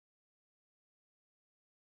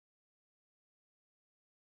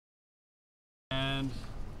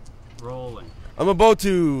Rolling. I'm about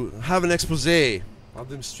to have an expose of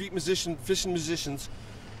them street fishing musicians.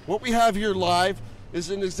 What we have here live is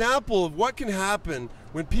an example of what can happen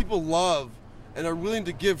when people love and are willing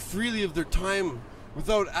to give freely of their time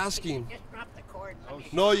without asking. Just drop the cord.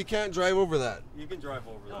 No, you can't drive over that. You can drive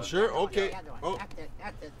over that. Sure? Okay. Oh.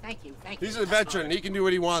 Thank you. He's a veteran. He can do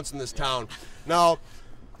what he wants in this town. Now,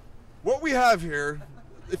 what we have here,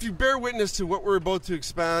 if you bear witness to what we're about to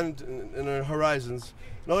expand in our horizons,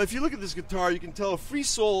 now if you look at this guitar, you can tell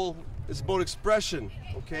Freesoul is about expression,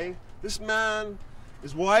 okay? This man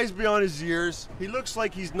is wise beyond his years. He looks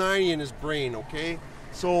like he's 90 in his brain, okay?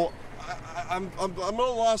 So I'm at a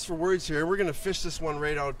loss for words here. We're gonna fish this one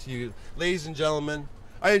right out to you. Ladies and gentlemen,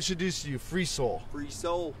 I introduce to you Freesoul.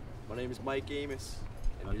 Freesoul. My name is Mike Amos,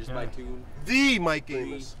 and here's my tune. The Mike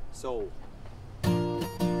Amos. Freesoul.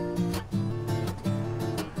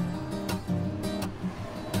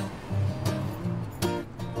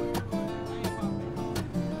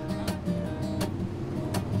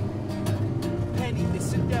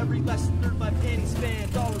 Every lesson learned by penny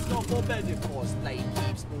spent, dollars gone for better course. Life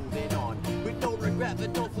keeps moving on with no regret,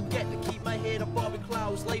 but don't forget to keep my head above the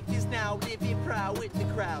clouds. Life is now living proud with the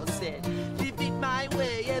crowd said. Live it my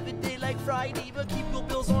way every day like Friday, but keep your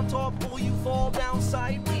bills on top or you fall down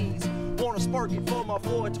sideways. Wanna spark it for my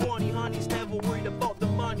 420 honeys, never worried about the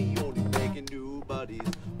money, only making new buddies.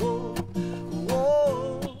 Whoa,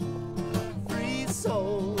 whoa, free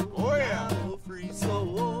soul. Oh yeah, free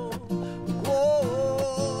soul.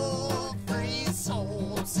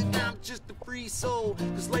 Just a free soul,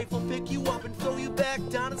 cause life will pick you up and throw you back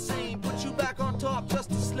down the same, put you back on top just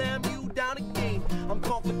to slam you down again. I'm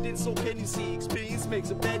confident, so can you see? Experience makes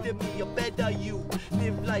a better me, a better you.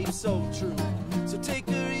 Live life so true, so take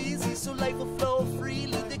her easy so life will flow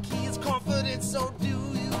freely. The key is confidence, so do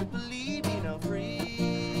you believe in a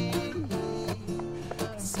free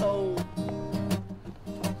soul?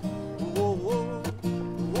 Whoa, whoa,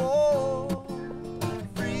 whoa,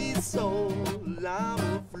 free soul. I'm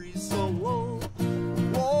a free soul.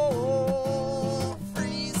 Whoa,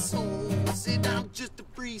 free soul. Said I'm just a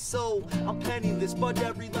free soul. I'm penniless, but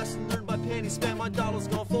every lesson learned by penny spent. My dollars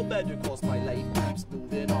gone for better, cause my life keeps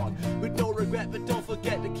moving on with no regret, but don't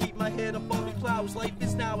forget to keep my head above the clouds. Life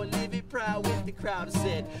is now and live it proud with the crowd. I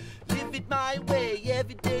said, live it my way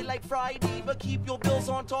every day like Friday, but keep your bills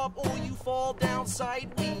on top or you fall down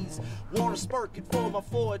sideways. Wanna spark it for my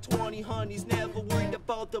 420 honeys, never worried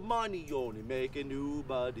about the money, only making new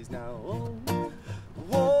buddies now.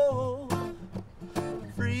 Whoa,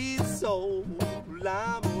 free soul,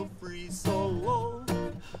 I'm a free soul.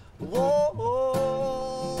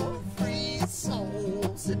 Whoa, free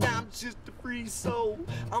soul, said I'm just a free soul.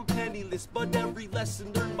 I'm penniless, but every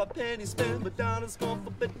lesson learned my penny spent. Madonna's gone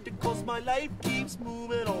for better, cause my life keeps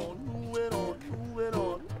moving on, moving on, moving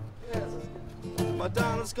on. Yes.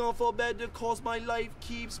 Madonna's gone for better, cause my life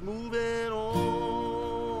keeps moving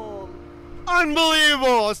on.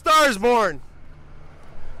 unbelievable! A Star is Born.